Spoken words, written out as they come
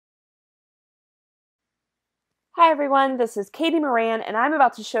Hi everyone, this is Katie Moran and I'm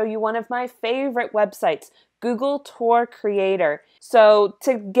about to show you one of my favorite websites, Google Tour Creator. So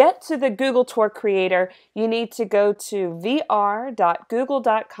to get to the Google Tour Creator, you need to go to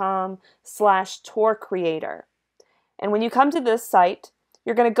vr.google.com/tour creator. And when you come to this site,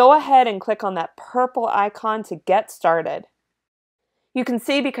 you're going to go ahead and click on that purple icon to get started. You can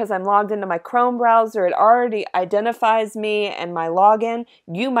see because I'm logged into my Chrome browser, it already identifies me and my login.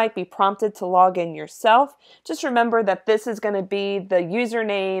 You might be prompted to log in yourself. Just remember that this is going to be the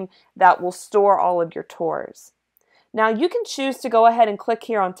username that will store all of your tours. Now you can choose to go ahead and click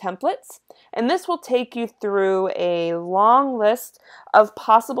here on templates, and this will take you through a long list of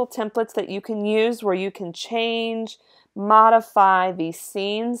possible templates that you can use where you can change, modify these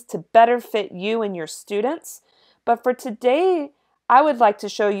scenes to better fit you and your students. But for today, I would like to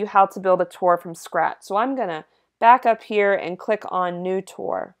show you how to build a tour from scratch. So I'm going to back up here and click on New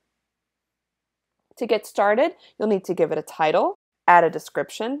Tour. To get started, you'll need to give it a title, add a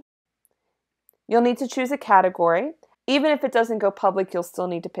description. You'll need to choose a category. Even if it doesn't go public, you'll still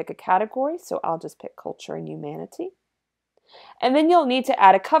need to pick a category. So I'll just pick Culture and Humanity. And then you'll need to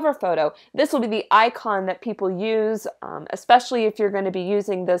add a cover photo. This will be the icon that people use, especially if you're going to be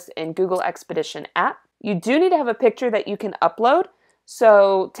using this in Google Expedition app. You do need to have a picture that you can upload.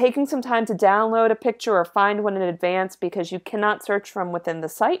 So taking some time to download a picture or find one in advance because you cannot search from within the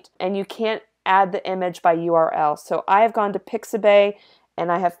site and you can't add the image by URL. So I have gone to Pixabay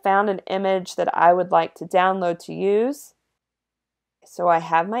and I have found an image that I would like to download to use. So I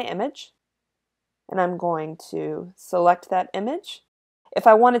have my image and I'm going to select that image. If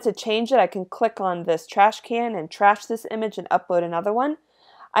I wanted to change it, I can click on this trash can and trash this image and upload another one.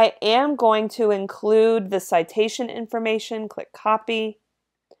 I am going to include the citation information, click copy,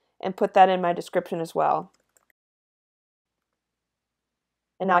 and put that in my description as well.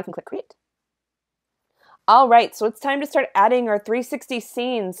 And now I can click create. All right, so it's time to start adding our 360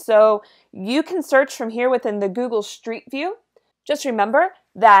 scenes. So you can search from here within the Google Street View. Just remember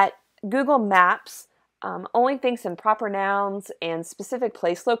that Google Maps only thinks in proper nouns and specific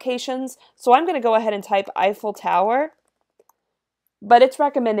place locations. So I'm going to go ahead and type Eiffel Tower. But it's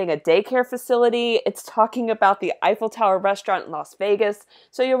recommending a daycare facility. It's talking about the Eiffel Tower restaurant in Las Vegas.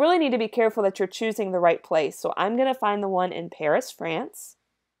 So you really need to be careful that you're choosing the right place. So I'm going to find the one in Paris, France.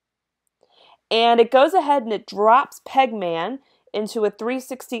 And it goes ahead and it drops Pegman into a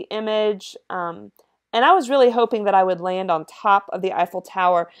 360 image. And I was really hoping that I would land on top of the Eiffel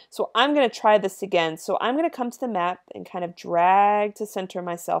Tower. So I'm going to try this again. So I'm going to come to the map and kind of drag to center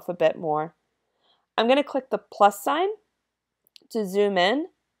myself a bit more. I'm going to click the plus sign to zoom in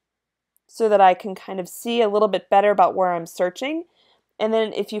so that I can kind of see a little bit better about where I'm searching. And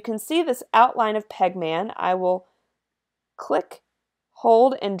then if you can see this outline of Pegman, I will click,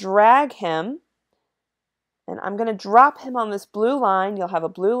 hold, and drag him. And I'm going to drop him on this blue line. You'll have a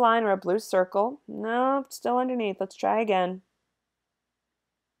blue line or a blue circle. No, still underneath. Let's try again.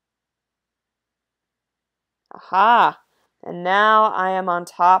 Aha! And now I am on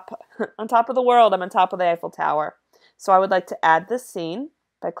top of the world. I'm on top of the Eiffel Tower. So I would like to add this scene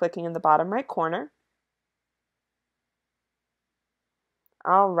by clicking in the bottom right corner.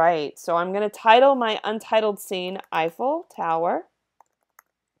 All right, so I'm going to title my untitled scene Eiffel Tower.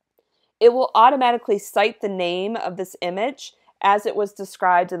 It will automatically cite the name of this image as it was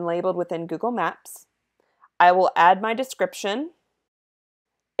described and labeled within Google Maps. I will add my description.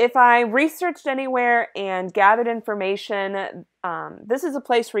 If I researched anywhere and gathered information, this is a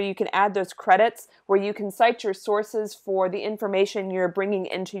place where you can add those credits, where you can cite your sources for the information you're bringing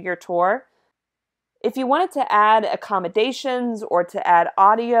into your tour. If you wanted to add accommodations or to add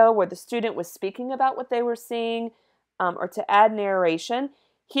audio where the student was speaking about what they were seeing, or to add narration,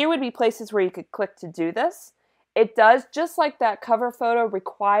 here would be places where you could click to do this. It does, just like that cover photo,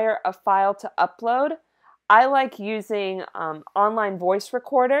 require a file to upload. I like using Online Voice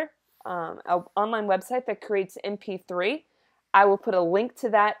Recorder, an online website that creates MP3. I will put a link to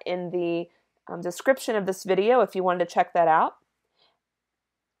that in the description of this video if you wanted to check that out.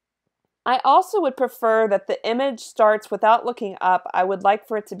 I also would prefer that the image starts without looking up. I would like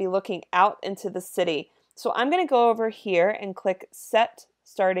for it to be looking out into the city. So I'm going to go over here and click Set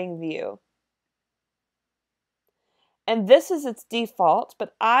Starting View. And this is its default,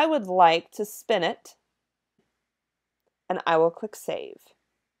 but I would like to spin it. And I will click Save.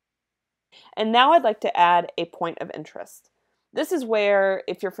 And now I'd like to add a point of interest. This is where,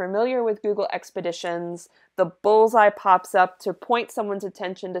 if you're familiar with Google Expeditions, the bullseye pops up to point someone's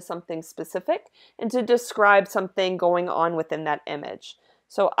attention to something specific and to describe something going on within that image.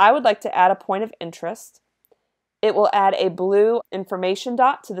 So I would like to add a point of interest. It will add a blue information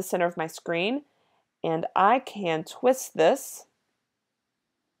dot to the center of my screen, And I can twist this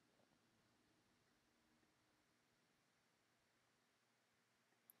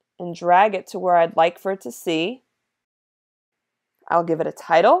and drag it to where I'd like for it to see. I'll give it a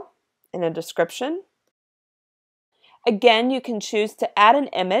title and a description. Again, you can choose to add an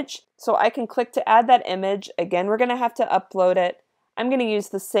image, so I can click to add that image. Again, we're going to have to upload it. I'm going to use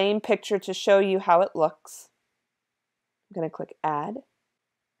the same picture to show you how it looks. I'm going to click Add.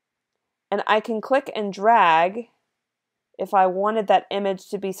 And I can click and drag if I wanted that image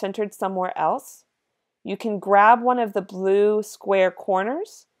to be centered somewhere else. You can grab one of the blue square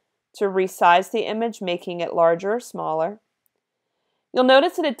corners to resize the image, making it larger or smaller. You'll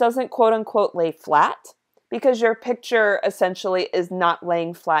notice that it doesn't quote-unquote lay flat because your picture essentially is not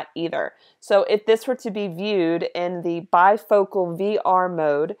laying flat either. So if this were to be viewed in the bifocal VR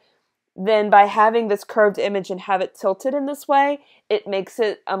mode, then by having this curved image and have it tilted in this way, it makes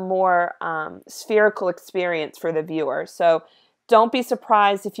it a more spherical experience for the viewer. So don't be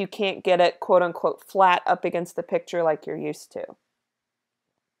surprised if you can't get it quote-unquote flat up against the picture like you're used to.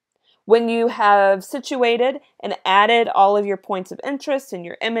 When you have situated and added all of your points of interest and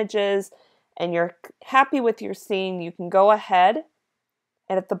your images and you're happy with your scene, you can go ahead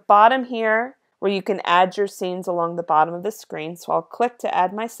and at the bottom here where you can add your scenes along the bottom of the screen. So I'll click to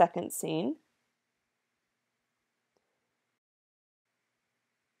add my second scene.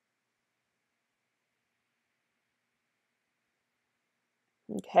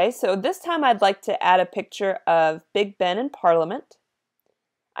 Okay, so this time I'd like to add a picture of Big Ben in Parliament.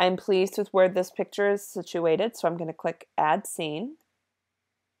 I'm pleased with where this picture is situated, so I'm going to click Add Scene.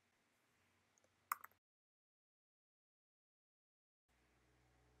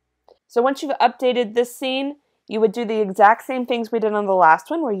 So once you've updated this scene, you would do the exact same things we did on the last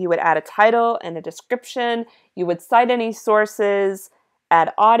one, where you would add a title and a description, you would cite any sources,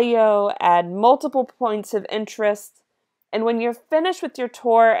 add audio, add multiple points of interest, and when you're finished with your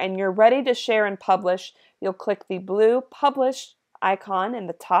tour and you're ready to share and publish, you'll click the blue Publish icon in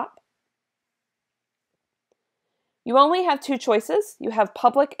the top. You only have two choices. You have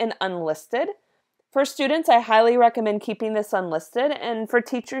public and unlisted. For students, I highly recommend keeping this unlisted, and for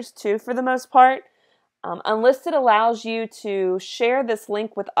teachers too, for the most part. Unlisted allows you to share this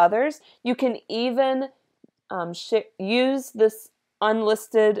link with others. You can even use this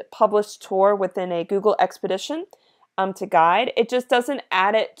unlisted published tour within a Google Expedition to guide. It just doesn't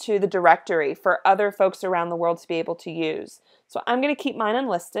add it to the directory for other folks around the world to be able to use. So I'm going to keep mine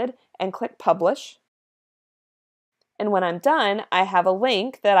unlisted and click Publish. And when I'm done, I have a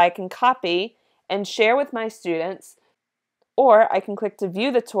link that I can copy and share with my students, or I can click to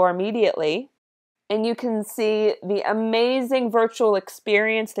view the tour immediately, and you can see the amazing virtual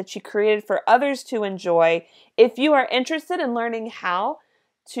experience that you created for others to enjoy. If you are interested in learning how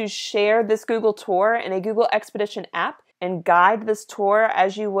to share this Google tour in a Google Expedition app and guide this tour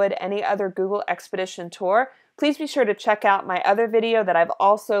as you would any other Google Expedition tour, please be sure to check out my other video that I've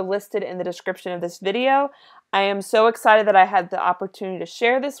also listed in the description of this video. I am so excited that I had the opportunity to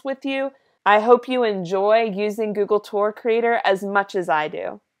share this with you. I hope you enjoy using Google Tour Creator as much as I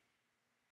do.